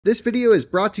This video is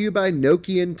brought to you by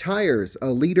Nokian Tires,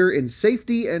 a leader in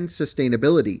safety and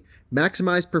sustainability.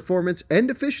 Maximize performance and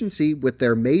efficiency with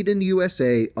their made in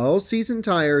USA all-season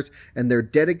tires and their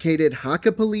dedicated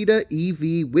Hakkapeliitta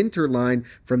EV winter line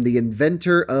from the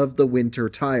inventor of the winter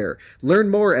tire. Learn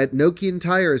more at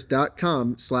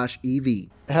nokiantires.com/EV.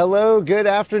 Hello, good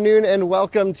afternoon, and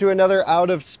welcome to another Out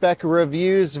of Spec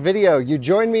Reviews video. You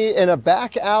join me in a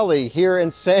back alley here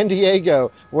in San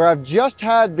Diego, where I've just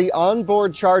had the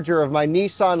onboard charger of my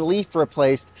Nissan Leaf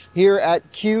replaced here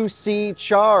at QC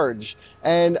Charge.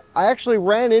 And I actually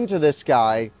ran into this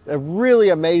guy, a really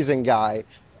amazing guy,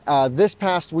 this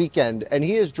past weekend, and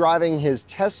he is driving his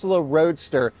Tesla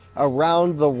Roadster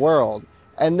around the world.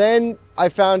 And then I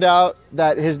found out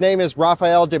that his name is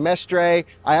Rafael de Mestre.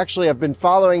 I actually have been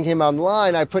following him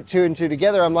online. I put two and two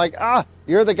together. I'm like,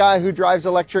 you're the guy who drives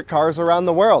electric cars around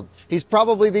the world. He's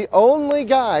probably the only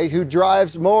guy who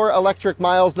drives more electric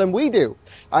miles than we do.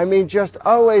 I mean, just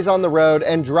always on the road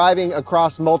and driving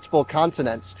across multiple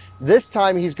continents. This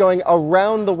time he's going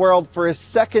around the world for his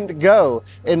second go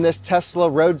in this Tesla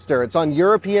Roadster. It's on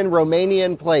European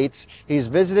Romanian plates. He's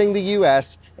visiting the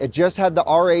US. It just had the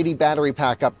R80 battery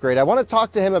pack upgrade. I want to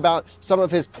talk to him about some of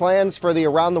his plans for the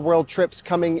around the world trips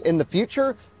coming in the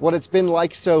future, what it's been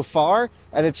like so far,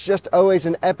 and it's just always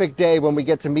an epic day when we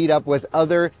get to meet up with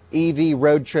other EV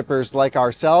road trippers like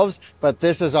ourselves, but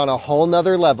this is on a whole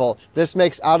nother level. This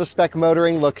makes out of spec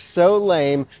motoring look so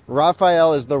lame.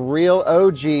 Rafael is the real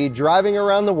OG driving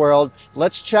around the world.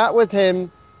 Let's chat with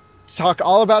him, talk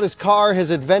all about his car, his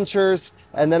adventures,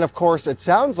 and then, of course, it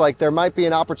sounds like there might be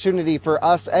an opportunity for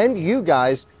us and you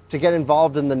guys to get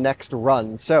involved in the next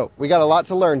run. So we got a lot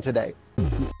to learn today.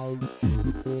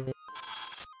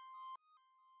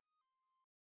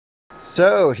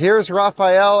 So here's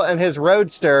Rafael and his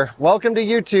Roadster. Welcome to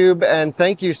YouTube, and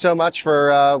thank you so much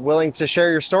for willing to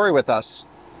share your story with us.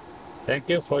 Thank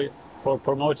you for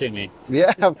promoting me.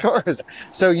 Yeah, of course.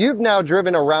 So you've now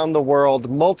driven around the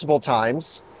world multiple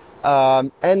times.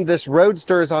 And this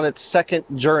Roadster is on its second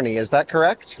journey, is that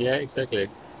correct? Yeah, exactly.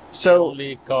 So, the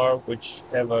only car which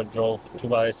ever drove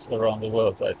twice around the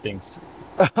world, I think.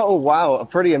 Oh, wow,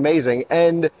 pretty amazing.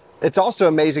 And it's also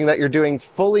amazing that you're doing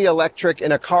fully electric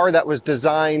in a car that was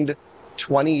designed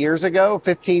 20 years ago,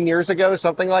 15 years ago,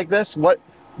 something like this.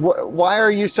 Why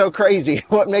are you so crazy?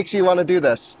 What makes you want to do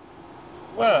this?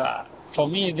 Well, for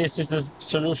me, this is a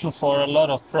solution for a lot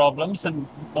of problems, and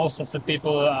most of the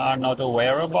people are not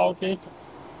aware about it.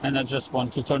 And I just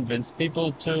want to convince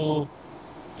people to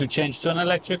change to an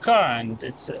electric car, and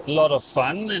it's a lot of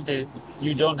fun. And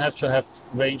you don't have to have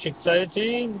range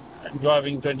anxiety. I'm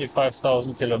driving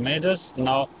 25,000 kilometers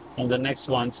now. On the next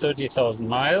one, 30,000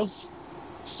 miles.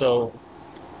 So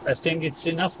I think it's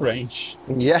enough range.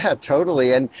 Yeah,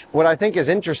 totally. And what I think is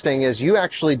interesting is you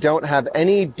actually don't have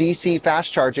any DC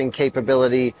fast charging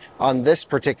capability on this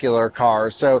particular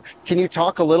car. So can you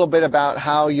talk a little bit about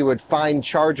how you would find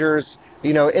chargers?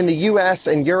 You know, in the US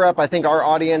and Europe, I think our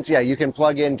audience, yeah, you can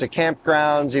plug into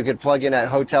campgrounds, you could plug in at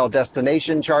hotel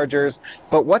destination chargers.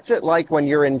 But what's it like when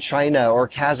you're in China or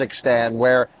Kazakhstan,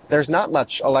 where there's not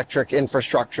much electric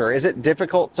infrastructure? Is it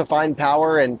difficult to find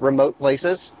power in remote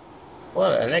places?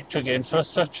 Well, electric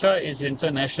infrastructure is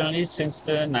internationally since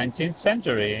the 19th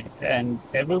century, and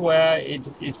everywhere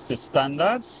it's the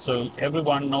standard, so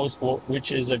everyone knows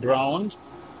which is a ground,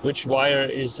 which wire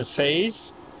is a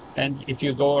phase, and if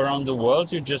you go around the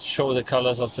world, you just show the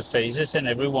colors of the phases and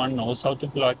everyone knows how to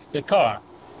plug the car.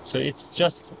 So it's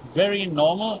just very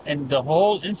normal, and the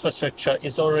whole infrastructure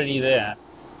is already there.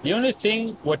 The only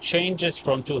thing what changes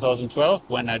from 2012,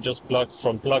 when I just plugged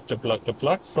from plug to plug to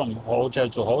plug, from hotel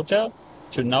to hotel,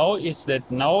 to now, is that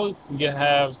now you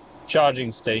have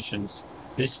charging stations.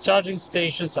 These charging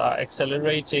stations are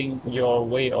accelerating your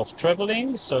way of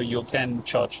traveling, so you can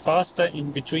charge faster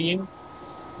in between.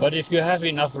 But if you have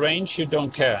enough range, you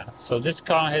don't care. So this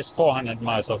car has 400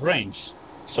 miles of range.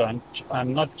 So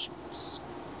I'm not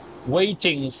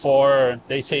waiting for,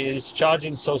 they say it's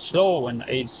charging so slow in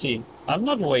AC. I'm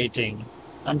not waiting.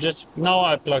 Now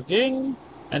I plugged in,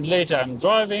 and later I'm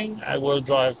driving. I will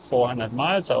drive 400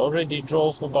 miles. I already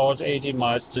drove about 80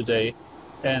 miles today.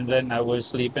 And then I will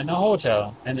sleep in a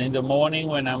hotel. And in the morning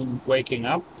when I'm waking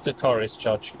up, the car is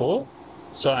charged full.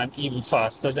 So I'm even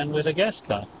faster than with a gas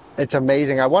car. It's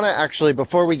amazing. I want to actually,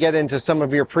 before we get into some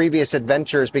of your previous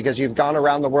adventures, because you've gone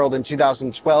around the world in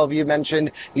 2012, you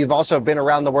mentioned, you've also been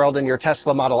around the world in your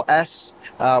Tesla Model S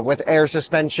with air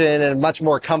suspension and a much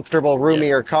more comfortable,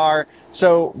 roomier car.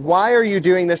 So why are you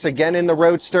doing this again in the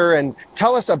Roadster? And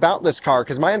tell us about this car,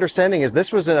 because my understanding is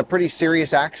this was in a pretty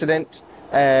serious accident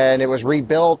and it was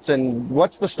rebuilt. And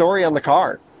what's the story on the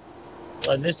car?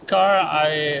 This car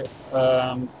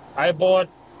I bought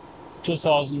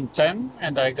 2010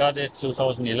 and I got it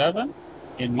 2011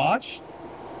 in March.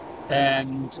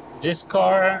 And this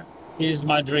car is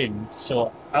my dream.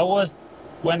 So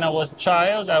when I was a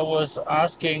child, I was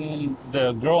asking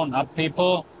the grown-up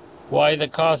people why the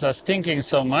cars are stinking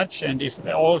so much, and if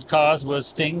old cars will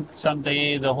stink,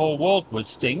 someday the whole world will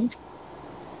stink.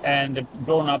 And the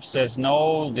grown-up says,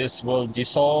 no, this will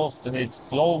dissolve, and it's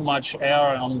so much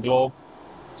air on globe.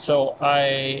 So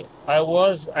I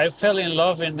fell in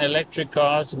love in electric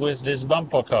cars with these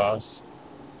bumper cars.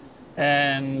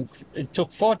 And it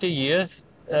took 40 years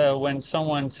when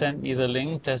someone sent me the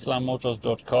link,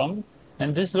 teslamotors.com.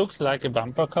 And this looks like a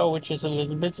bumper car, which is a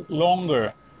little bit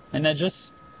longer. And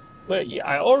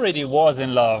I already was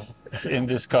in love in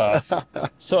these cars.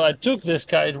 So I took this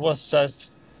car. It was just,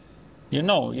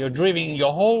 you're driving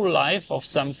your whole life of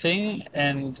something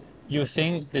and you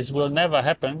think this will never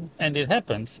happen. And it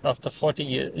happens. After 40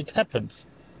 years, it happens.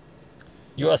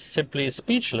 You are simply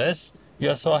speechless. You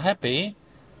are so happy.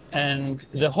 And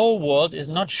the whole world is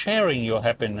not sharing your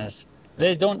happiness.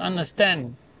 They don't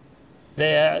understand.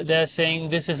 They're saying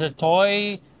this is a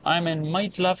toy. I'm in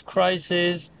midlife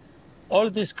crisis. All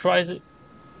these crisis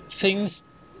things,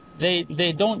 they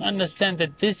don't understand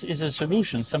that this is a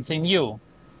solution, something new.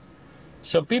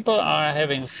 So people are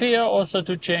having fear also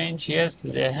to change. Yes,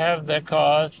 they have their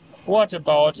cars. What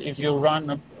about if you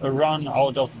run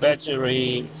out of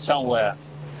battery somewhere?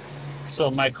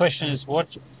 So my question is,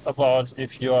 what about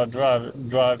if you are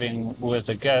driving with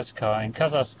a gas car in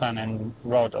Kazakhstan and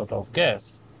run out of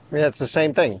gas? Yeah, it's the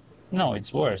same thing. No,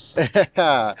 it's worse.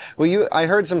 Well, I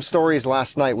heard some stories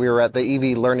last night. We were at the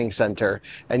EV Learning Center,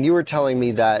 and you were telling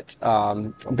me that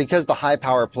because the high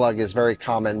power plug is very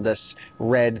common, this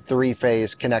red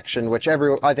three-phase connection, which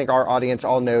I think our audience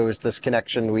all knows this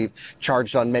connection. We've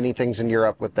charged on many things in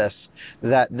Europe with this,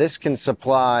 that this can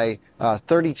supply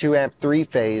 32 amp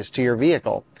three-phase to your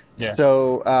vehicle. Yeah.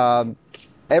 So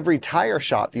every tire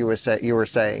shop, you were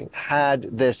saying, had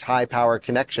this high power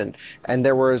connection, and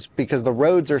because the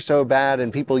roads are so bad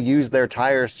and people use their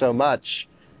tires so much,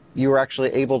 you were actually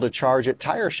able to charge at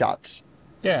tire shops.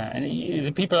 Yeah, and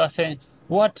the people are saying,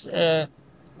 what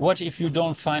if you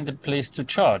don't find a place to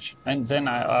charge? And then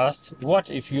I asked, what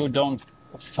if you don't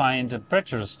find a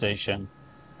petrol station?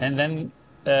 And then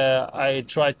I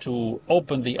tried to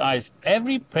open the eyes.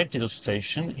 Every petrol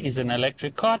station is an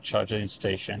electric car charging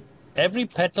station. Every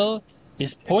pedal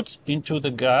is put into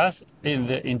the gas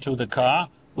into the car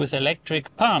with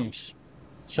electric pumps.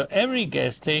 So every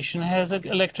gas station has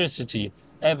electricity.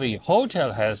 Every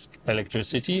hotel has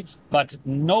electricity, but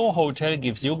no hotel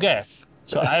gives you gas.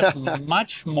 So I have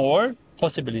much more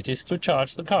possibilities to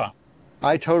charge the car.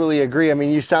 I totally agree. I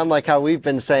mean, you sound like how we've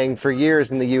been saying for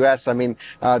years in the US. I mean,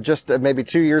 just maybe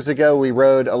 2 years ago, we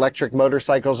rode electric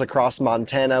motorcycles across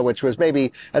Montana, which was I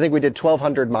think we did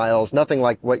 1,200 miles, nothing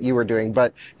like what you were doing,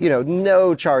 but,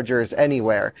 no chargers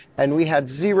anywhere. And we had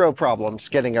zero problems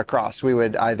getting across. We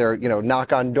would either,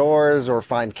 knock on doors or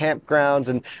find campgrounds,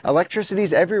 and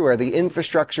electricity's everywhere. The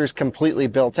infrastructure is completely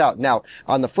built out. Now,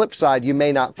 on the flip side, you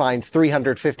may not find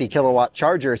 350 kilowatt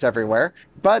chargers everywhere,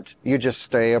 but you just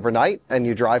stay overnight and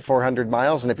you drive 400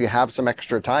 miles, and if you have some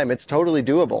extra time, it's totally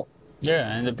doable.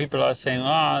 Yeah, and the people are saying,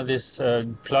 this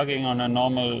plugging on a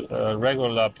normal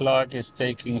regular plug is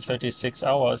taking 36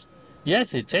 hours.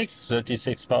 Yes, it takes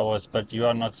 36 hours, but you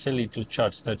are not silly to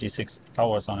charge 36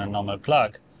 hours on a normal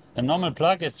plug. A normal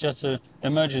plug is just an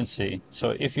emergency.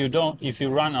 So if you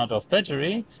run out of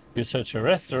battery, you search a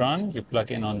restaurant, you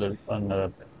plug in on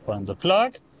the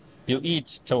plug, you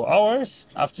eat 2 hours.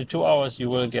 After 2 hours, you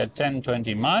will get 10,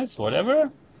 20 miles,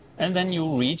 whatever. And then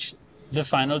you reach the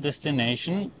final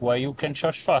destination where you can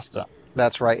charge faster.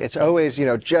 That's right. It's always,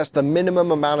 just the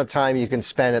minimum amount of time you can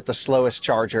spend at the slowest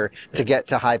charger to get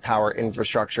to high power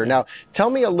infrastructure. Now, tell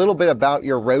me a little bit about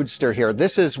your Roadster here.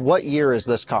 What year is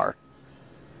this car?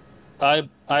 I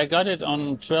got it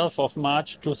on 12th of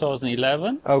March,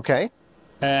 2011. Okay.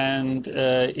 And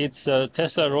it's a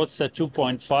Tesla Roadster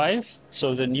 2.5,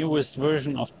 so the newest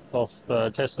version of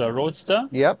Tesla Roadster.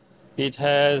 Yep. It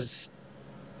has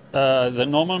the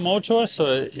normal motor, so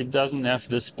it doesn't have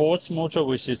the sports motor,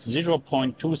 which is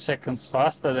 0.2 seconds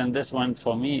faster than this one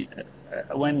for me.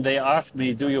 When they asked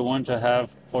me, do you want to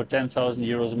have for 10,000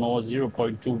 euros more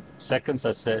 0.2 seconds,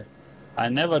 I said, I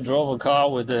never drove a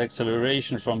car with the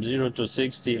acceleration from 0 to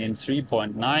 60 in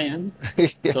 3.9.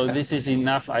 Yeah. So this is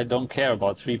enough. I don't care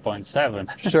about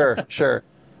 3.7. Sure, sure.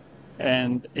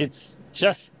 And it's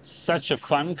just such a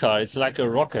fun car. It's like a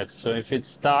rocket. So if it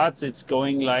starts, it's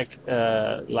going like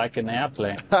an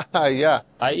airplane. Yeah.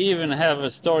 I even have a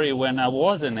story when I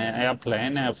was in an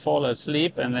airplane. I fall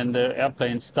asleep, and then the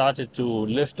airplane started to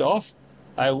lift off.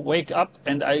 I wake up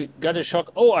and I got a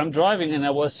shock. Oh, I'm driving, and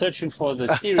I was searching for the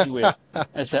steering wheel.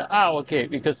 I said, okay,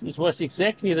 because it was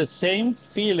exactly the same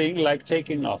feeling like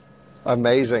taking off.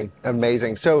 Amazing,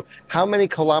 amazing. So how many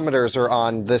kilometers are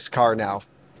on this car now?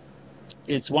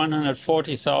 It's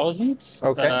 140,000.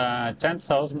 Okay.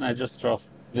 10,000 I just drove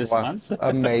this Wow, month.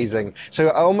 amazing. So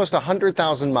almost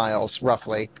 100,000 miles,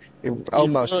 roughly.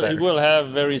 Almost It there. will have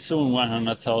very soon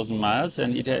 100,000 miles,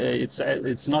 and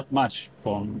it's not much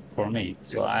for me.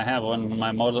 So I have on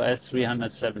my Model S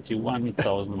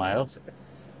 371,000 miles,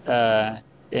 and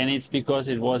it's because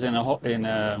it was in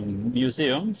a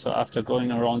museum. So after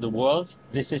going around the world,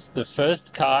 this is the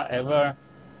first car ever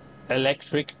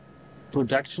electric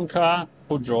production car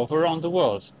who drove around the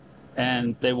world.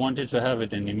 And they wanted to have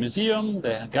it in the museum.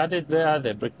 They got it there.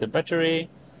 They bricked the battery.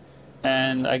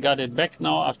 And I got it back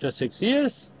now after 6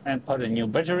 years and put a new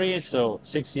battery. So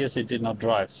 6 years it did not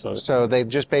drive. So they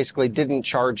just basically didn't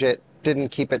charge it, didn't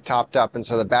keep it topped up. And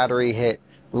so the battery hit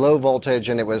low voltage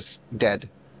and it was dead.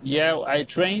 Yeah, I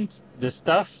trained the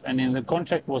staff, and in the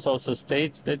contract was also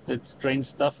stated that trained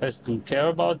staff has to care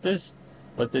about this.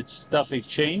 But the stuff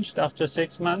exchanged after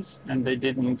 6 months, and they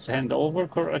didn't hand over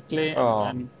correctly. Oh.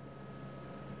 And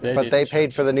But they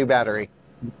paid for the new battery.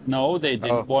 No, they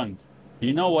didn't want.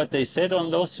 You know what they said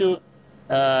on lawsuit?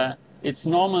 It's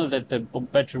normal that the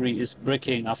battery is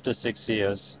bricking after 6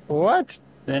 years. What?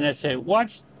 Then I say,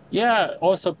 what? Yeah,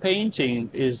 also painting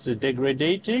is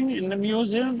degrading in the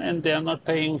museum, and they're not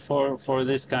paying for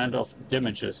this kind of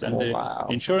damages. And the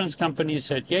insurance company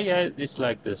said, yeah, it's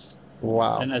like this.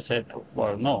 Wow. And I said,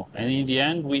 well, no. And in the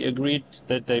end, we agreed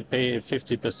that they pay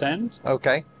 50%.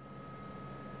 Okay.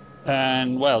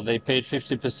 And well, they paid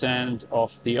 50%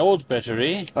 of the old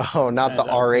battery. Oh, not the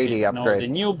R80 upgrade. No, the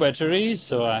new battery.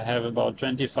 So I have about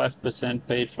 25%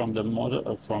 paid from the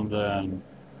model, from the.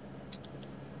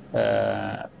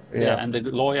 Yeah, and the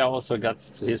lawyer also got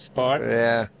his part.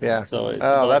 Yeah. So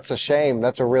that's a shame.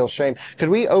 That's a real shame. Could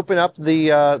we open up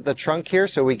the trunk here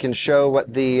so we can show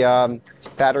what the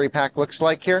battery pack looks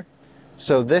like here?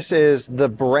 So this is the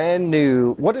brand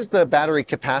new. What is the battery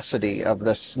capacity of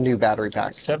this new battery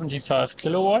pack? 75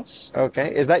 kilowatts.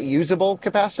 Okay. Is that usable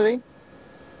capacity?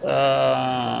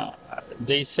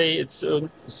 They say it's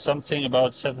something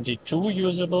about 72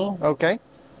 usable. Okay.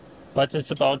 But it's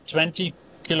about 20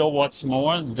 kilowatts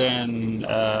more than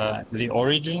the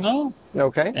original.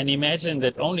 Okay. And imagine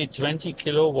that only 20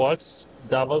 kilowatts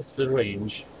doubles the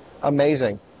range.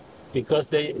 Amazing. Because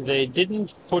they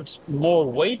didn't put more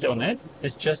weight on it.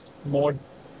 It's just more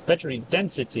battery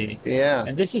density. Yeah.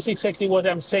 And this is exactly what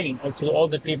I'm saying to all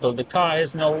the people. The car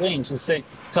has no range. They say,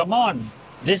 come on,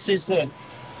 this is an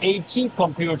AT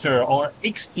computer or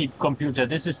XT computer.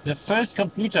 This is the first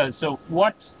computer. So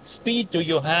what speed do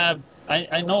you have?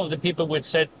 I know the people would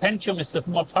say Pentium is the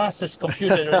fastest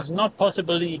computer. There is not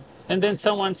possibly. And then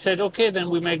someone said, okay, then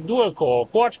we make dual core,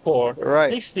 quad core,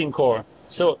 16 core.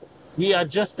 So we are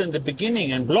just in the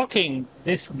beginning, and blocking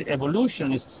this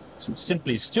evolution is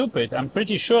simply stupid. I'm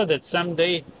pretty sure that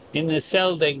someday in the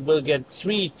cell they will get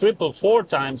 3, 3, 4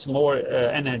 times more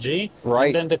energy. Right.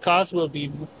 And then the cars will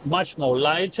be much more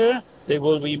lighter. They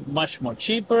will be much more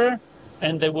cheaper,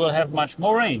 and they will have much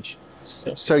more range.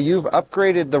 So you've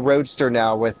upgraded the Roadster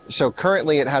now with, so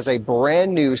currently it has a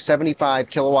brand new 75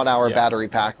 kilowatt hour battery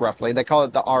pack, roughly. They call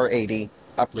it the R80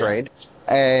 upgrade.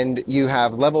 And you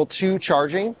have level 2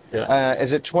 charging.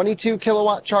 Is it 22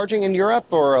 kilowatt charging in Europe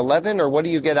or 11, or what do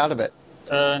you get out of it?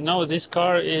 No, this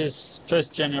car is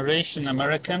first generation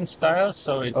American style,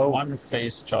 so it's one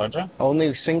phase charger.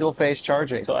 Only single phase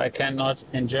charging. So I cannot,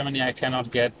 in Germany, I cannot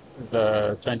get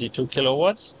the 22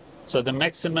 kilowatts. So the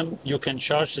maximum you can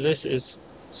charge this is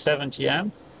 70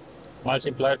 amp.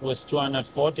 Multiplied with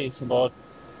 240, it's about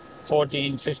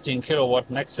 14, 15 kilowatt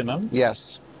maximum.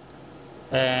 Yes.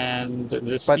 And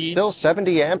the speed. But still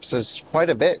 70 amps is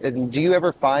quite a bit. And do you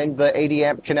ever find the 80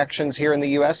 amp connections here in the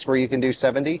US where you can do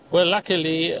 70? Well,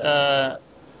 luckily,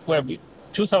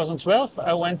 2012,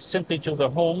 I went simply to the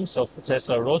homes of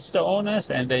Tesla Roadster owners,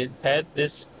 and they had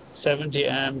this 70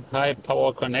 amp high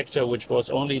power connector, which was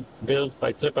only built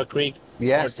by Clipper Creek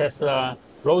for Tesla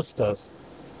Roadsters.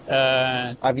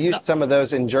 I've used some of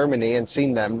those in Germany and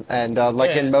seen them, and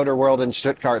like in Motor World in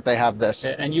Stuttgart, they have this.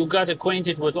 And you got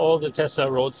acquainted with all the Tesla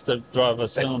Roadster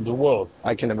drivers in the world.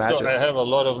 I can imagine. So I have a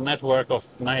lot of network of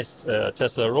nice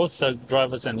Tesla Roadster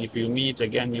drivers, and if you meet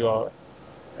again, you are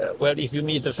well, if you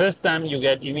meet the first time, you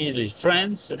get immediately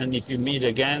friends, and if you meet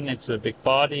again, it's a big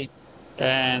party.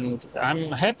 And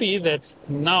I'm happy that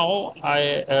now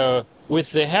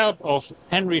with the help of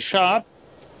Henry Sharp,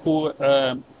 who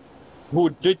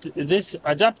did this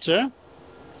adapter,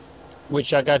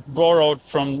 which I got borrowed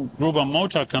from Gruber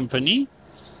Motor Company,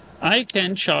 I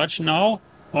can charge now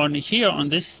on here on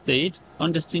this state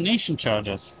on destination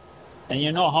chargers. And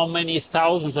you know how many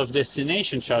thousands of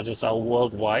destination chargers are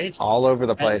worldwide? All over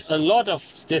the place. And a lot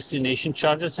of destination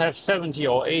chargers have 70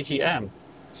 or 80 amp.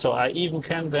 So I even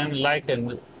can then, like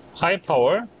a high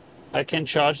power, I can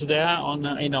charge there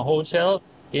in a hotel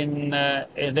and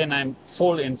then I'm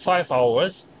full in 5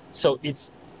 hours. So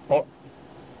it's,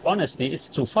 honestly, it's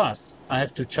too fast. I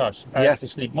have to charge. I have to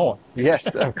sleep more.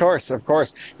 Yes, of course, of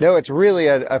course. No, it's really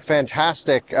a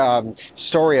fantastic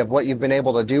story of what you've been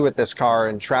able to do with this car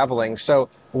and traveling. So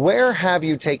where have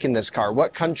you taken this car?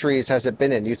 What countries has it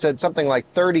been in? You said something like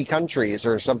 30 countries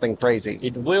or something crazy.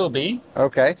 It will be.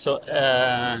 Okay. So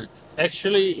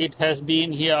actually it has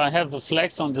been here. I have the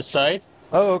flags on the side.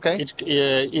 Oh, okay.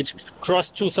 It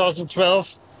crossed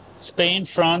 2012, Spain,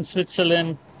 France,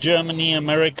 Switzerland, Germany,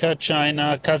 America,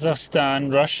 China,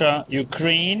 Kazakhstan, Russia,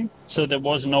 Ukraine. So there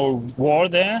was no war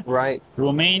there. Right.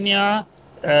 Romania,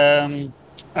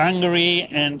 Hungary,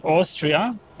 and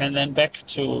Austria, and then back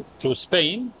to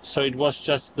Spain. So it was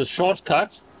just the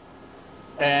shortcut.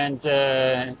 And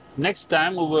next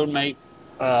time we will make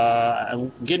a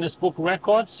Guinness Book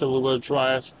record. So we will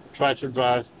try to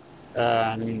drive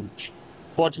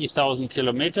 40,000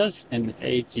 kilometers in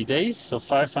 80 days. So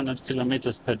 500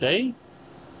 kilometers per day.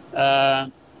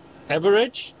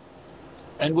 Average,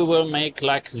 and we will make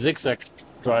like zigzag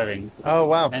driving. Oh,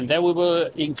 wow. And then we will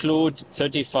include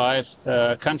 35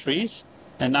 countries.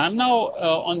 And I'm now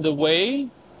on the way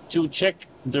to check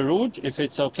the route, if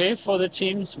it's okay for the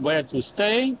teams, where to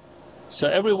stay. So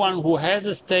everyone who has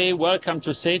a stay, welcome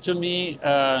to say to me,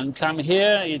 come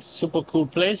here, it's super cool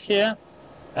place here.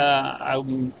 I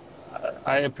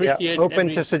appreciate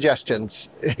open to suggestions.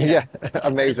 Yeah,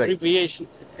 amazing. I appreciate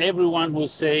everyone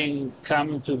who's saying,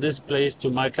 come to this place, to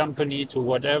my company, to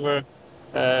whatever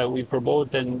we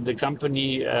promote, and the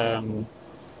company,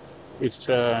 if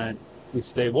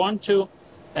they want to.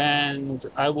 And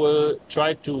I will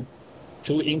try to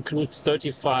include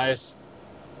 35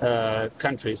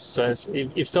 countries. So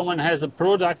if someone has a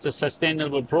product, a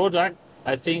sustainable product,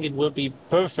 I think it will be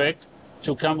perfect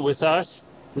to come with us.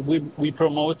 We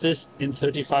promote this in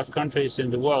 35 countries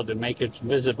in the world and make it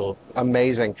visible.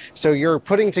 Amazing. So you're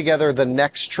putting together the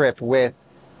next trip with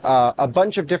a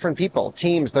bunch of different people,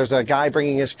 teams. There's a guy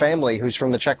bringing his family who's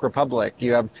from the Czech Republic.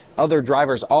 You have other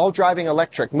drivers, all driving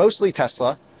electric, mostly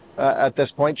Tesla at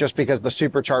this point, just because the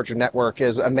supercharger network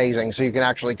is amazing. So you can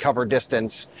actually cover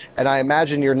distance. And I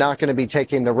imagine you're not going to be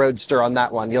taking the Roadster on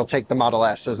that one. You'll take the Model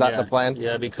S. Is that the plan?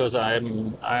 Yeah, because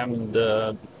I'm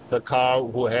the car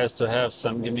who has to have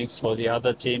some gimmicks for the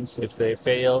other teams. If they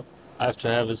fail, I have to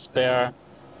have a spare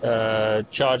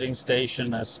charging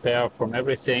station, a spare from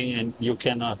everything, and you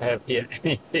cannot have here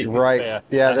anything. Right. Spare.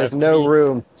 Yeah, there's no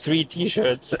room. 3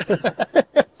 t-shirts.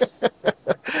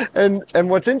 And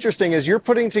what's interesting is you're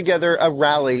putting together a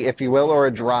rally, if you will, or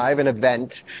a drive, an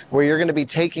event where you're going to be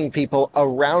taking people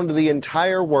around the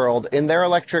entire world in their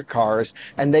electric cars,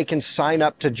 and they can sign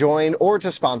up to join or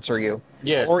to sponsor you.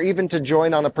 Yeah. Or even to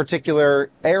join on a particular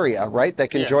area, right? They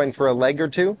can join for a leg or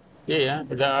two. Yeah.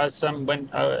 There are some. When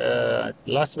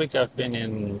last week I've been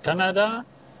in Canada,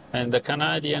 and the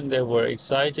Canadian, they were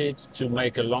excited to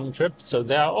make a long trip. So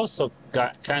they are also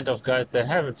kind of guys. They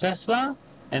have a Tesla,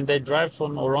 and they drive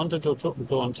from Toronto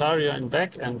to Ontario and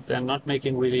back, and they're not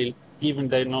making really. Even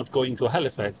they're not going to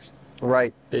Halifax.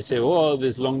 Right. They say, "Oh,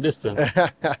 this long distance."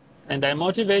 And I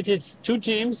motivated 2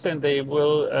 teams, and they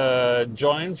will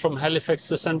join from Halifax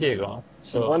to San Diego.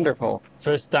 So wonderful.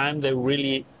 First time they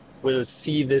really will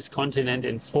see this continent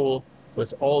in full,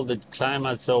 with all the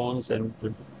climate zones and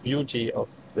the beauty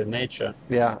of the nature.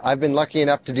 Yeah, I've been lucky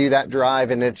enough to do that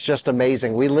drive, and it's just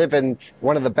amazing. We live in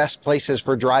one of the best places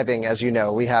for driving, as you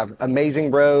know. We have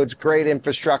amazing roads, great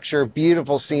infrastructure,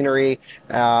 beautiful scenery.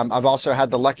 I've also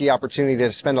had the lucky opportunity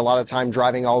to spend a lot of time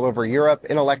driving all over Europe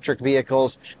in electric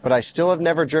vehicles, but I still have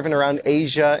never driven around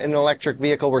Asia in an electric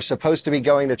vehicle. We're supposed to be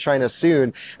going to China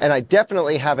soon, and I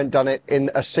definitely haven't done it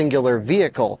in a singular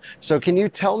vehicle. So can you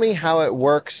tell me how it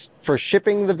works for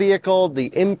shipping the vehicle,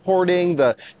 the importing,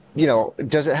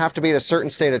 does it have to be at a certain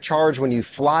state of charge when you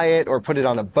fly it or put it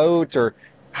on a boat, or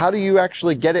how do you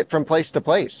actually get it from place to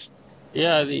place?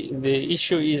 Yeah, the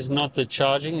issue is not the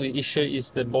charging, the issue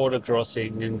is the border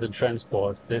crossing and the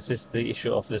transport. This is the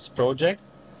issue of this project.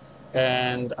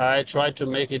 and I tried to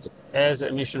make it as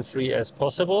emission-free as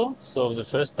possible. So the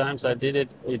first times I did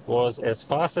it, it was as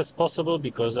fast as possible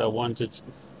because I wanted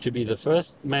to be the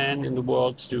first man in the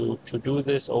world to do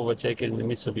this, overtaking the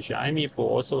Mitsubishi IMI, who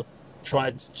also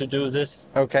tried to do this.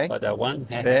 Okay. But I won.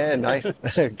 Yeah, nice.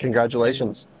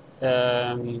 Congratulations.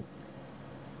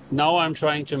 Now I'm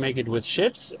trying to make it with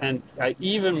ships, and I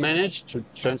even managed to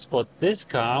transport this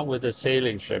car with a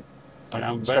sailing ship. And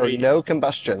I'm very, so no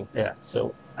combustion. Yeah,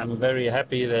 so I'm very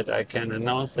happy that I can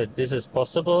announce that this is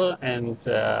possible, and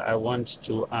I want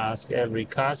to ask every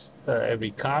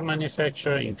car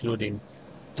manufacturer, including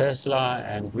Tesla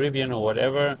and Rivian or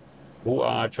whatever, who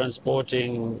are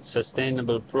transporting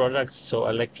sustainable products, so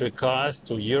electric cars,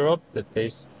 to Europe, that they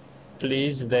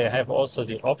have also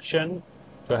the option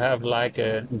to have like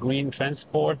a green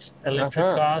transport electric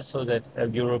car, so that a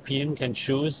European can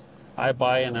choose, I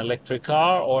buy an electric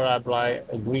car or I buy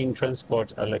a green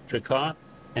transport electric car,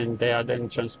 and they are then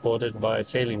transported by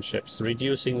sailing ships,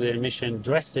 reducing the emission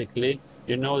drastically.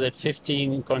 You know that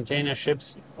 15 container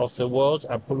ships of the world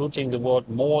are polluting the world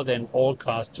more than all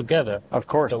cars together. Of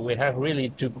course. So we have really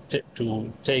to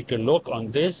take a look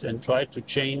on this and try to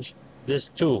change this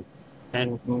too.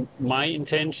 And my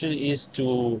intention is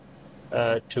to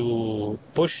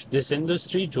push this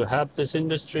industry, to help this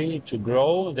industry to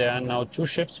grow. There are now 2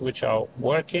 ships which are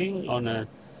working on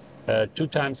 2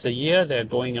 times a year. They're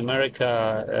going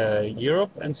America,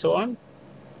 Europe, and so on.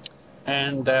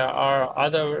 And there are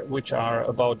other which are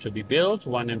about to be built.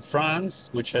 One in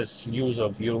France, which has use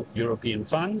of European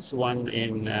funds. One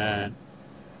in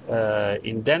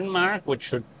Denmark, which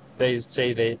should, they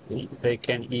say they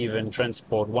can even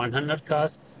transport 100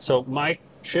 cars. So my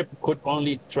ship could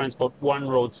only transport 1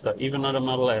 Roadster, even not a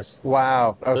Model S.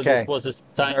 Wow. Okay. So this was a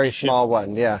tiny very ship. Small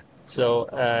one. Yeah. So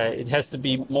it has to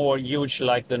be more huge,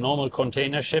 like the normal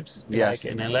container ships, yes.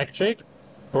 like an electric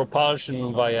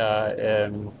propulsion via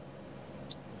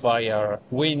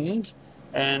wind,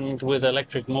 and with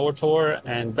electric motor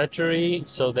and battery,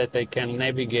 so that they can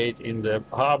navigate in the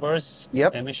harbors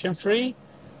emission-free,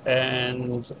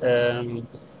 and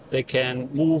they can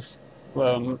move.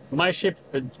 My ship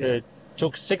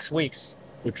took 6 weeks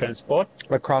to transport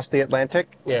across the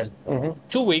Atlantic. Yeah,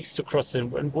 2 weeks to cross the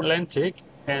Atlantic,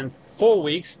 and 4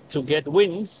 weeks to get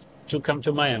winds to come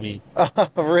to Miami.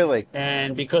 Really?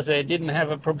 And because they didn't have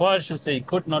a propulsion, they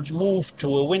could not move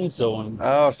to a wind zone.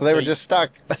 Oh, so they were just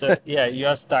stuck. So yeah, you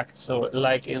are stuck. So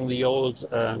like in the old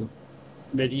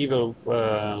medieval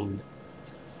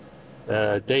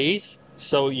days,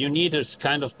 so you need this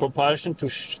kind of propulsion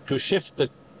to shift the.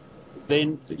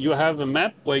 Then you have a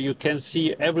map where you can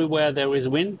see everywhere there is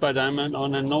wind, but I'm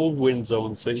on a no wind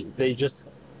zone. So they just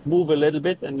move a little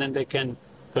bit and then they can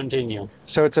continue.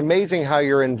 So it's amazing how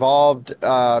you're involved,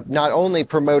 not only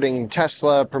promoting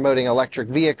Tesla, promoting electric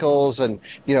vehicles, and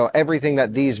everything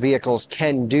that these vehicles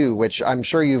can do, which I'm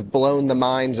sure you've blown the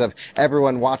minds of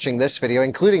everyone watching this video,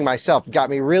 including myself. Got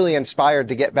me really inspired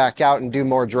to get back out and do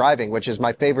more driving, which is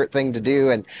my favorite thing to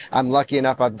do. And I'm lucky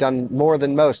enough, I've done more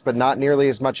than most, but not nearly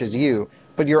as much as you.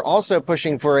 But you're also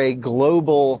pushing for a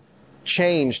global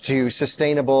change to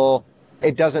sustainable.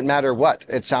 It doesn't matter what.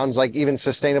 It sounds like even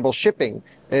sustainable shipping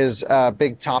is a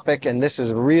big topic, and this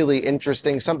is really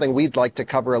interesting, something we'd like to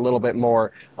cover a little bit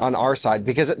more on our side,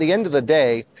 because at the end of the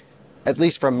day, at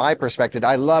least from my perspective,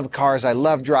 I love cars, I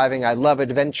love driving, I love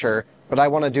adventure, but I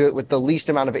want to do it with the least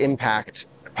amount of impact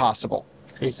possible.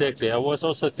 Exactly. I was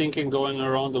also thinking going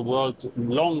around the world a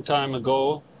long time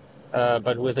ago,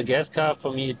 but with a gas car,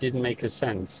 for me, it didn't make a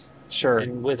sense. Sure.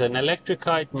 And with an electric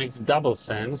car, it makes double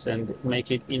sense, and make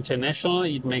it international.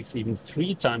 It makes even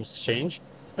 3 times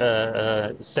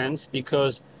sense,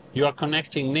 because you are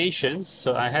connecting nations.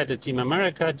 So I had a Team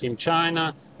America, Team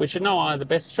China, which now are the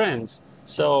best friends.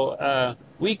 So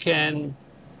we can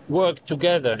work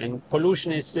together, and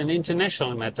pollution is an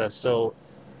international matter. So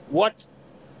what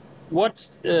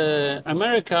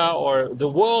America or the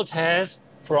world has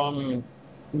from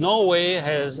Norway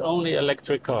has only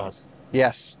electric cars.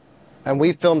 Yes. And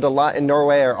we filmed a lot in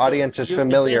Norway. Our audience is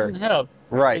familiar. It doesn't help.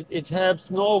 Right. It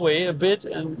helps Norway a bit,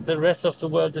 and the rest of the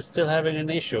world is still having an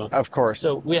issue. Of course.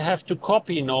 So we have to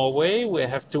copy Norway. We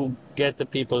have to get the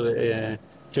people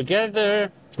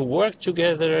together, to work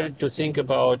together, to think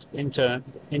about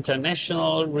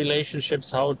international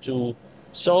relationships, how to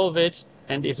solve it.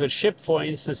 And if a ship, for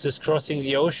instance, is crossing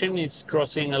the ocean, it's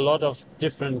crossing a lot of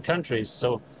different countries.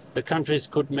 So the countries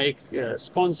could make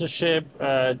sponsorship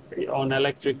on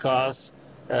electric cars,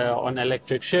 on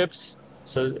electric ships.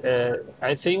 So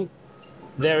I think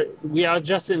we are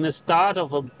just in the start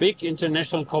of a big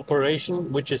international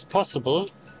cooperation, which is possible,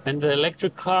 and the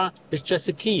electric car is just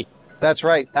a key. That's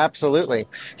right. Absolutely.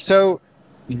 So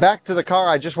back to the car,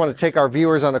 I just want to take our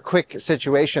viewers on a quick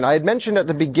situation. I had mentioned at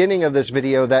the beginning of this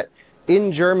video that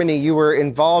in Germany, you were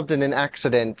involved in an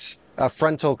accident, a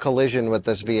frontal collision with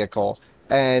this vehicle.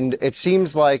 And it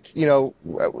seems like, you know,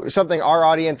 something our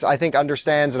audience, I think,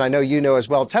 understands, and I know you know as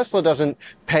well. Tesla doesn't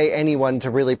pay anyone to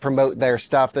really promote their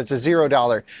stuff. That's a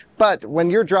 $0. But when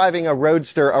you're driving a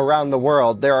Roadster around the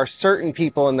world, there are certain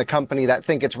people in the company that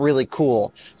think it's really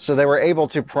cool. So they were able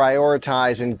to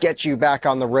prioritize and get you back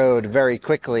on the road very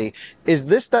quickly. Is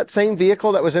this that same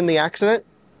vehicle that was in the accident?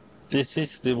 This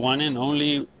is the one and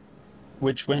only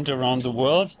which went around the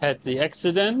world, had the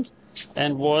accident,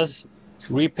 and was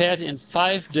repaired in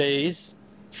 5 days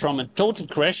from a total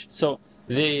crash. So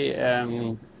the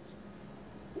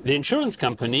insurance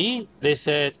company, they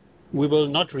said, we will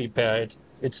not repair it.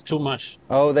 It's too much.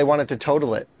 Oh, they wanted to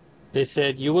total it. They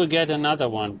said, you will get another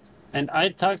one. And I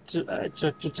talked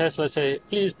to Tesla, say,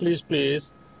 please, please,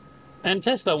 please. And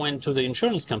Tesla went to the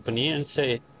insurance company and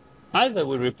say, either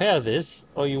we repair this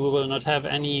or you will not have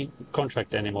any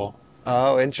contract anymore.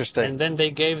 Oh, interesting. And then they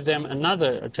gave them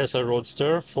another Tesla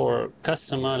Roadster for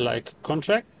customer-like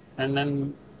contract. And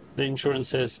then the insurance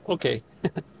says, okay,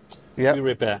 Yep. we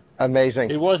repair.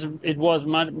 Amazing. It was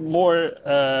much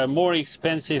more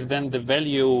expensive than the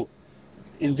value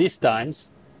in these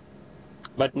times.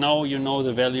 But now you know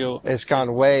the value. It's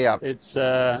gone way up. It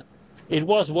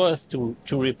was worth to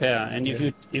repair. And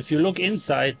if you look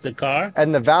inside the car,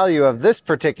 And the value of this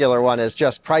particular one is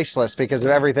just priceless because of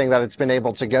everything that it's been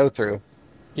able to go through.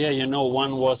 yeah, you know,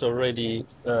 one was already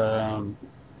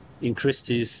in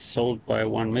Christie's sold by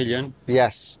 1 million.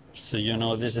 Yes. So you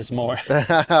know this is more.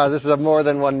 This is a more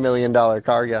than $1 million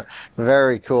car. Yeah.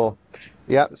 Very cool.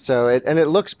 Yep. So it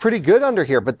looks pretty good under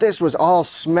here, but this was all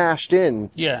smashed in.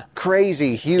 Yeah.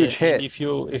 Crazy, huge Yeah, and hit.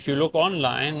 if you look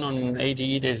online on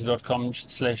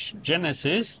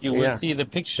adedays.com/genesis, you will Yeah. see the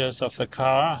pictures of the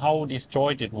car, how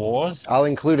destroyed it was. I'll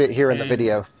include it here in the And-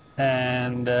 video.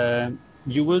 And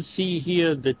you will see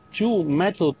here the two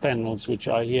metal panels which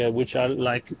are here, which are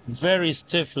like very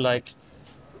stiff, like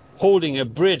holding a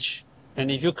bridge. And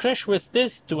if you crash with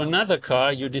this to another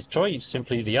car, you destroy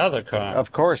simply the other car.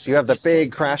 Of course, you have the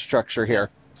big crash structure here.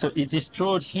 So it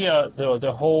destroyed here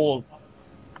the whole,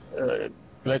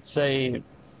 let's say,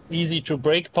 easy to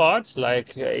break parts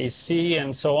like AC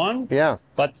and so on. Yeah.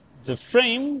 But the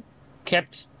frame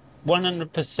kept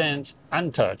 100%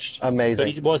 untouched. Amazing. So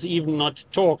it was even not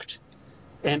torqued.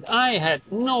 And I had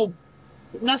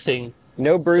nothing.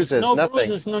 No bruises, No nothing.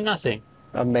 bruises, no nothing.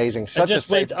 Amazing. I Such a just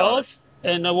safe went car. out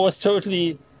and I was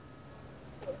totally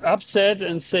upset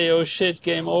and say, oh shit,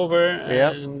 game over.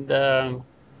 Yep. And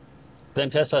then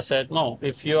Tesla said, no,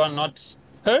 if you are not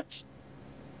hurt,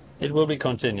 it will be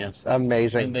continuous.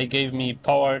 Amazing. And they gave me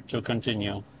power to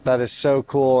continue. That is so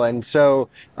cool. And so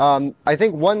I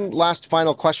think one last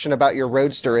final question about your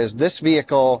Roadster is this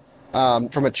vehicle,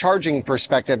 from a charging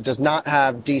perspective, does not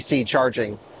have DC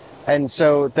charging. And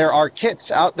so there are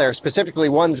kits out there, specifically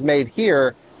ones made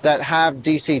here, that have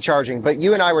DC charging. But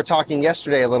you and I were talking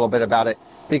yesterday a little bit about it.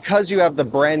 Because you have the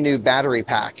brand new battery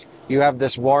pack, you have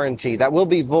this warranty that will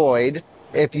be void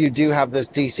if you do have this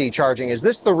DC charging. Is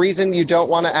this the reason you don't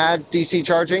want to add DC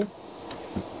charging?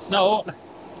 No,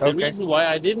 the Okay. reason why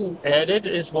I didn't add it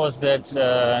was that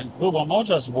Google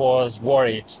Motors was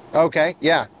worried. Okay,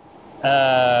 yeah.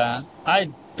 I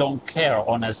don't care,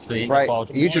 honestly, Right.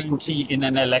 about You just- warranty in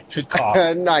an electric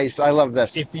car. Nice, I love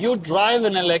this. If you drive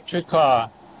an electric car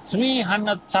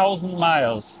 300,000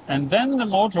 miles and then the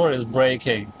motor is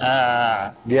breaking,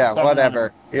 Yeah, come on.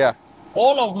 whatever. Yeah.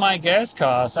 All of my gas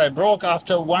cars I broke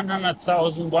after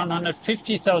 100,000,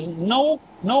 150,000. No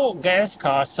gas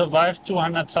car survived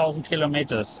 200,000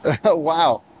 kilometers.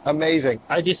 Wow, amazing.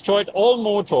 I destroyed all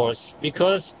motors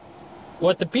because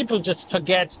what the people just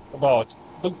forget about,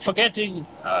 forgetting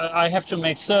I have to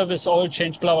make service, oil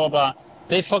change, blah, blah, blah.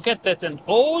 They forget that an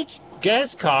old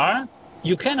gas car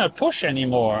you cannot push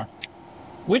anymore.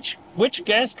 Which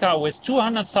gas car with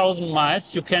 200,000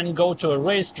 miles you can go to a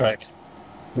racetrack?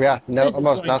 Yeah, no, This is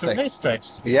almost going nothing. to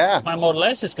racetracks. Yeah, My Model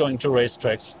S is going to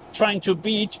racetracks, trying to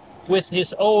beat with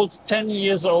his old 10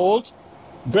 years old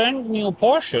brand new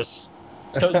Porsches.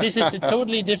 So this is a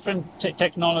totally different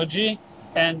technology.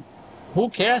 And who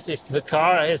cares if the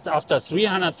car is after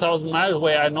 300,000 miles,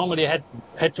 where I normally had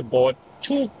to board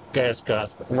 2 gas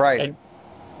cars. right. And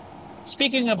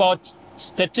speaking about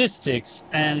statistics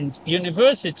and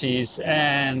universities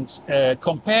and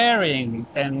comparing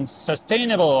and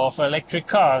sustainable of electric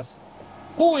cars,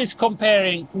 who is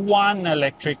comparing one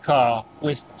electric car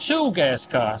with 2 gas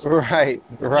cars? Right,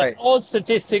 right. In all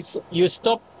statistics, you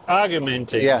stop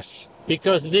argumenting. Yes.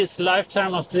 because this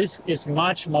lifetime of this is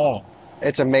much more.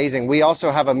 It's amazing. We also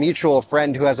have a mutual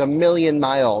friend who has 1,000,000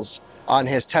 miles on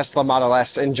his Tesla Model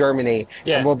S in Germany,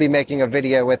 Yeah. and we'll be making a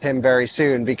video with him very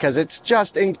soon because it's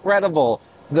just incredible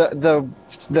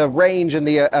the range and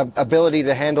the ability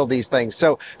to handle these things.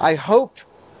 So I hope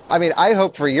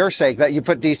for your sake that you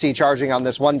put DC charging on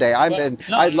this one day. I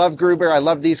love Gruber. I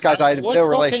love these guys. I have no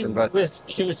relation, but with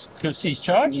QC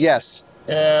Charge. Yes.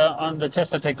 On the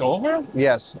Tesla Takeover.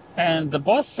 Yes. And the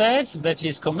boss said that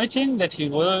he's committing that he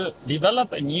will develop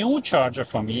a new charger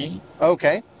for me.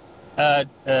 Okay.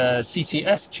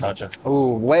 CCS charger.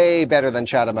 Ooh, way better than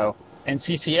Chatamo. And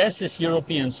CCS is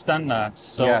European standard.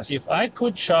 So yes. if I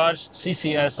could charge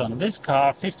CCS on this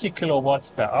car 50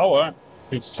 kilowatts per hour,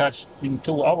 which charged in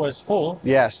 2 hours full.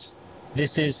 Yes.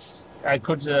 I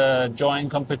could join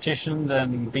competitions and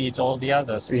beat all the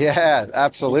others. Yeah,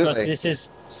 absolutely. Because this is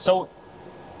so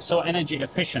energy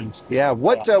efficient. Yeah.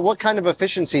 What kind of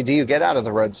efficiency do you get out of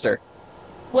the Roadster?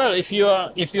 Well, if you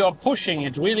are pushing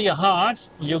it really hard,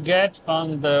 you get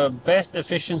on the best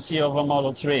efficiency of a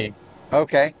Model 3.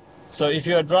 Okay. So if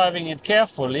you are driving it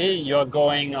carefully, you're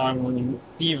going on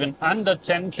even under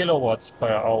 10 kilowatts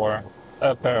per hour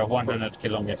per 100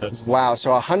 kilometers. Wow.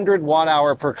 So 100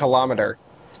 watt-hour per kilometer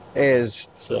is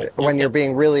when you're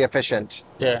being really efficient.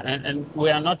 Yeah, and we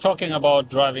are not talking about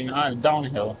driving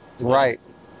downhill. So right.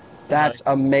 That's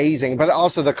amazing. But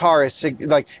also the car is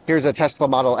like, here's a Tesla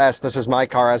Model S. This is my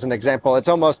car as an example. It's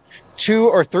almost 2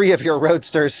 or 3 of your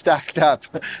Roadsters stacked up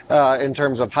in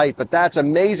terms of height. But that's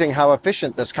amazing how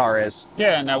efficient this car is.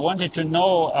 Yeah, and I wanted to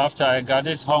know after I got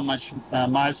it, how much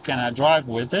miles can I drive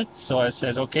with it? So I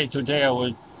said, okay, today I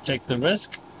will take the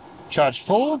risk, charge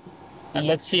full, and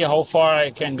let's see how far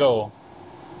I can go.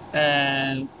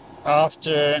 And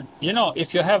after,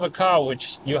 if you have a car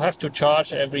which you have to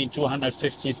charge every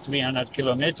 250, 300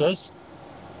 kilometers,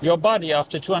 your body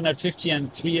after 250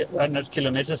 and 300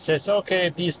 kilometers says, okay,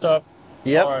 please stop,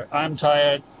 or I'm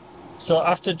tired. So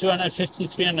after 250,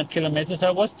 300 kilometers,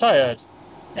 I was tired.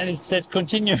 And it said,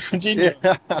 continue, continue.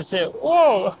 Yeah. I said,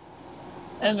 whoa.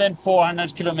 And then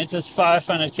 400 kilometers,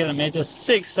 500 kilometers,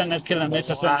 600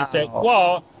 kilometers. Wow. And I said,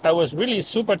 wow, I was really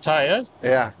super tired.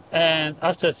 Yeah. And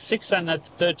after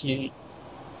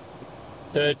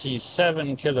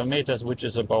 637 kilometers, which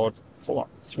is about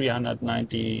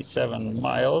 397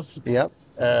 miles. Yep.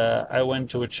 I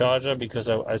went to a charger because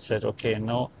I said, okay,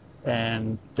 no.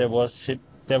 And there was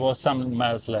some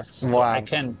miles left. So wow.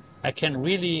 I can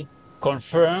really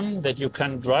confirm that you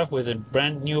can drive with a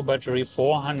brand new battery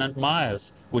 400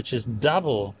 miles, which is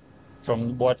double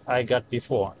from what I got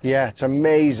before. Yeah, it's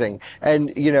amazing. And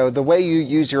the way you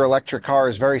use your electric car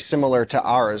is very similar to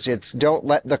ours. It's don't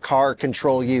let the car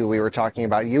control you. We were talking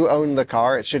about you own the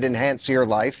car. It should enhance your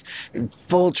life.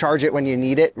 Full charge it when you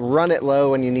need it, run it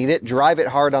low when you need it, drive it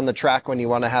hard on the track when you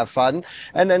want to have fun.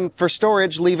 And then for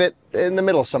storage, leave it in the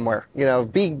middle somewhere.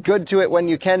 Be good to it when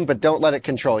you can, but don't let it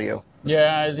control you.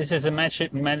 Yeah, this is a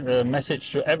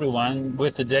message to everyone.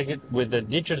 With the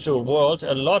digital world,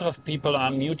 a lot of people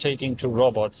are mutating to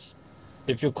robots.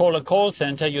 If you call a call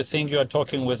center, you think you are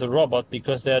talking with a robot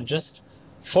because they're just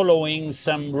following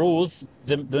some rules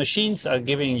the machines are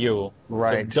giving you.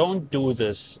 Right. So don't do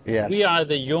this. Yes. We are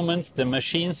the humans, the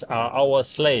machines are our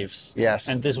slaves. Yes.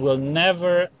 And this will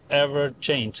never, ever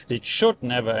change. It should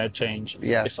never change.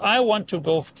 Yes. If I want to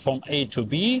go from A to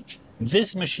B,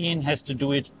 this machine has to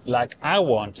do it like I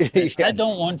want. Yes. I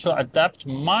don't want to adapt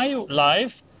my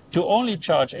life to only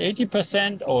charge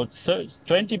 80% or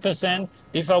 20%.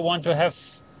 If I want to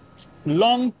have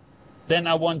long, then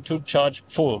I want to charge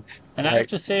full. And right. I have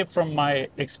to say, from my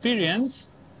experience,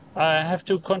 I have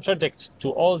to contradict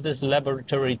to all these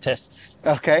laboratory tests.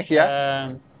 Okay,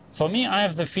 yeah. For me, I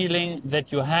have the feeling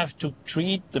that you have to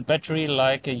treat the battery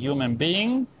like a human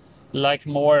being, like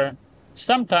more,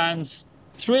 sometimes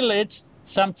thrill it,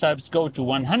 sometimes go to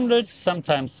 100,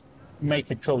 sometimes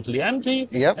make it totally empty,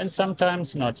 yep. and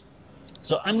sometimes not.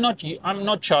 So I'm not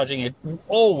charging it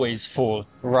always full.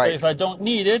 Right. So if I don't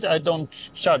need it, I don't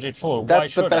charge it full.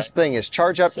 That's the best thing, is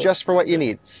charge up just for what you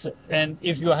need. And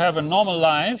if you have a normal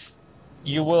life,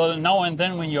 you will now and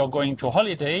then when you're going to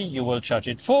holiday, you will charge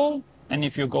it full. And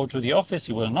if you go to the office,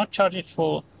 you will not charge it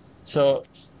full. So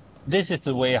this is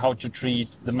the way how to treat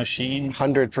the machine.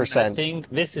 100%. I think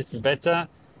this is better,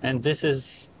 and this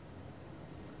is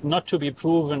not to be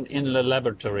proven in the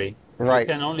laboratory. Right. You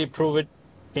can only prove it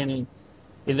in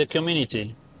the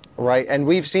community. Right. And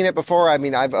we've seen it before. I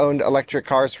mean, I've owned electric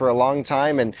cars for a long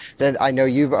time, and then I know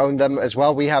you've owned them as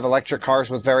well. We have electric cars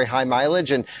with very high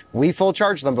mileage, and we full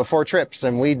charge them before trips,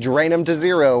 and we drain them to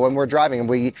zero when we're driving. And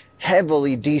we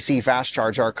heavily DC fast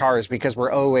charge our cars because we're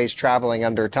always traveling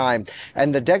under time.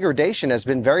 And the degradation has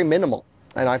been very minimal.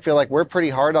 And I feel like we're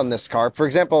pretty hard on this car. For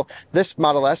example, this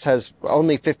Model S has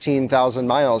only 15,000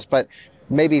 miles, but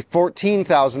maybe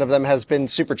 14,000 of them has been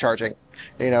supercharging.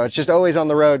 You know, it's just always on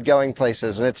the road going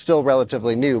places, and it's still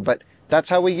relatively new, but that's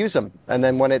how we use them. And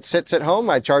then when it sits at home,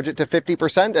 I charge it to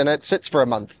 50% and it sits for a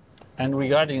month. And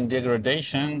regarding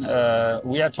degradation,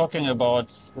 we are talking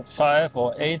about 5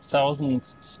 or 8,000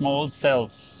 small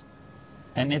cells.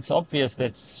 And it's obvious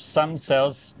that some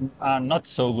cells are not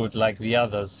so good like the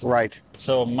others. Right.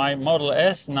 So my Model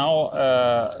S now,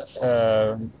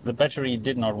 the battery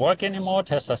did not work anymore.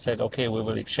 Tesla said, okay, we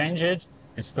will exchange it.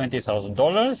 It's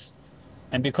 $20,000.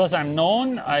 And because I'm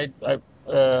known, I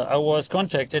was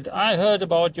contacted. I heard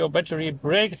about your battery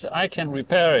break. I can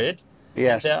repair it.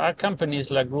 Yes. There are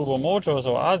companies like Gruber Motors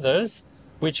or others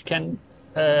which can,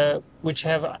 which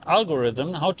have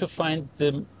algorithm how to find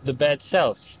the bad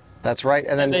cells. That's right.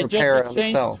 And then they repair just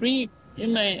them exchange three.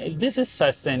 This is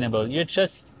sustainable. You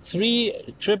just 3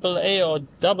 AAA or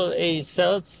AA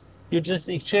cells. You just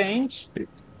exchange,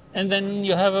 and then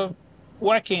you have a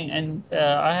working. And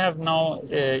I have now.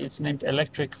 It's named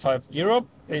Electric 5 Europe.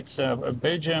 It's a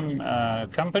Belgium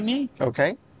company.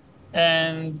 Okay.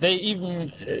 And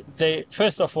they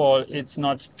first of all, it's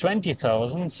not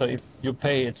 20,000. So if you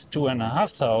pay, it's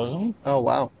 2,500. Oh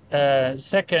wow.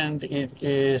 Second, it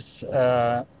is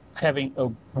having a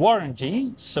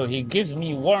warranty. So he gives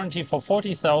me warranty for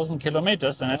 40,000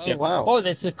 kilometers, and I say, wow. oh,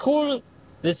 that's a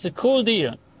cool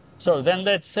deal. So then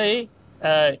let's say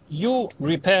you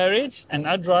repair it, and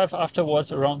I drive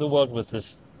afterwards around the world with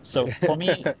this. So for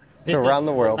me, this around is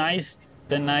the world.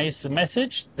 The nice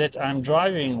message that I'm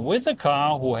driving with a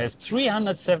car who has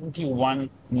 371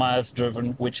 miles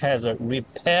driven, which has a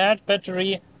repaired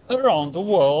battery around the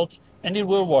world, and it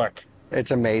will work.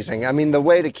 It's amazing. I mean, the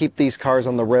way to keep these cars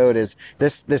on the road is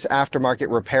this aftermarket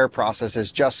repair process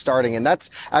is just starting. And that's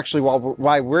actually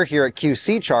why we're here at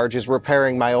QC Charge, is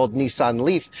repairing my old Nissan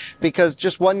Leaf, because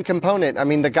just one component. I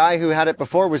mean, the guy who had it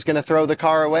before was going to throw the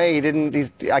car away.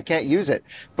 I can't use it.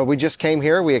 But we just came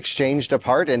here, we exchanged a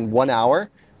part in 1 hour.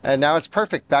 And now it's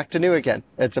perfect, back to new again.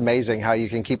 It's amazing how you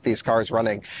can keep these cars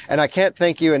running. And I can't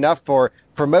thank you enough for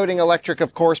promoting electric,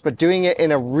 of course, but doing it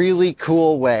in a really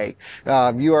cool way.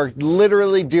 You are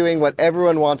literally doing what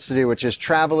everyone wants to do, which is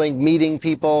traveling, meeting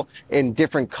people in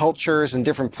different cultures and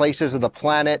different places of the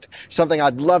planet. Something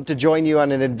I'd love to join you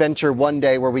on an adventure one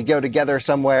day where we go together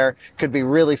somewhere. Could be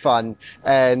really fun.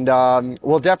 And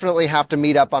we'll definitely have to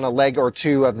meet up on a leg or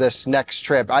two of this next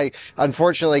trip. I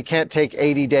unfortunately can't take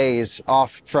 80 days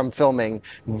off from filming,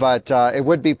 but it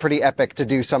would be pretty epic to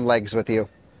do some legs with you.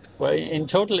 Well, in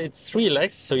total, it's 3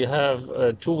 legs. So you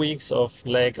have 2 weeks of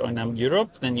leg on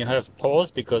Europe. Then you have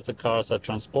pause because the cars are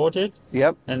transported.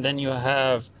 Yep. And then you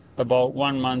have about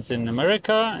 1 month in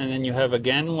America. And then you have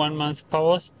again 1 month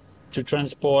pause to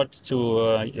transport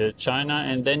to China.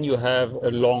 And then you have a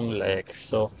long leg.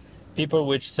 So people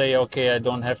which say, okay, I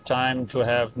don't have time to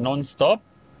have non-stop,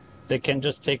 they can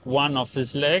just take one of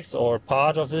these legs or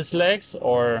part of these legs,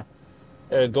 or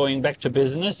going back to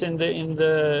business in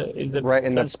the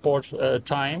transport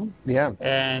time. Yeah.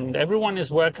 And everyone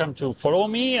is welcome to follow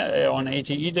me on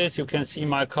ATE days. You can see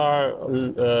my car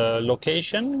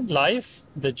location live,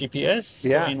 the GPS.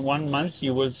 Yeah. So in 1 month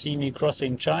you will see me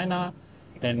crossing China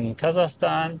and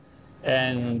Kazakhstan,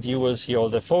 and you will see all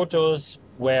the photos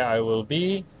where I will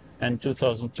be. And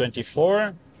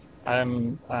 2024,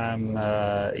 I'm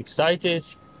excited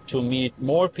to meet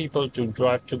more people, to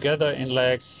drive together in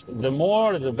legs. The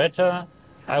more, the better.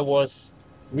 I was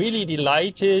really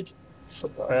delighted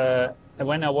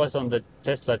when I was on the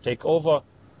Tesla takeover.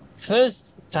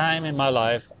 First time in my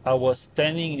life, I was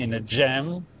standing in a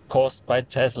jam caused by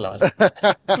Teslas.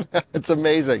 It's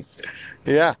amazing.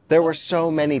 Yeah, there were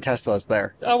so many Teslas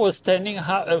there. I was standing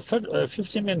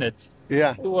 50 minutes.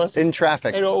 Yeah, it was in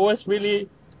traffic. It was really,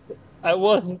 I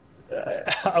was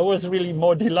really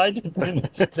more delighted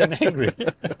than angry.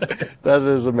 That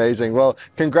is amazing. Well,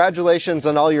 congratulations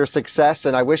on all your success,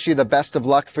 and I wish you the best of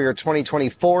luck for your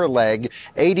 2024 leg.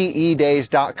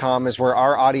 ADEdays.com is where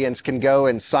our audience can go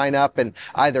and sign up and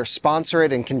either sponsor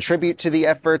it and contribute to the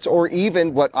efforts, or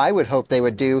even what I would hope they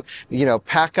would do, you know,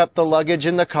 pack up the luggage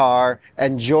in the car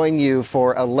and join you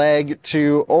for a leg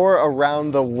to or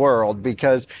around the world,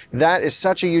 because that is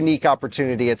such a unique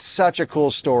opportunity. It's such a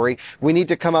cool story. We need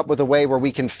to come up with a way where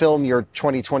we can film your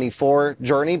 2024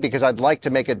 journey, because I'd like to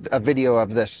make a video video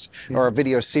of this, or a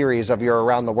video series of your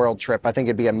around the world trip. I think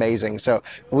it'd be amazing. So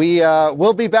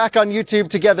we'll be back on YouTube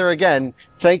together again.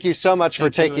 Thank you so much for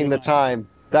taking the time.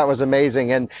 That was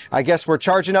amazing. And I guess we're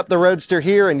charging up the Roadster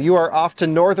here, and you are off to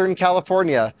Northern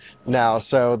California now.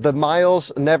 So the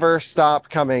miles never stop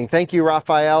coming. Thank you,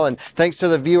 Rafael. And thanks to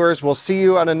the viewers. We'll see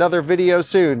you on another video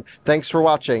soon. Thanks for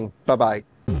watching. Bye-bye.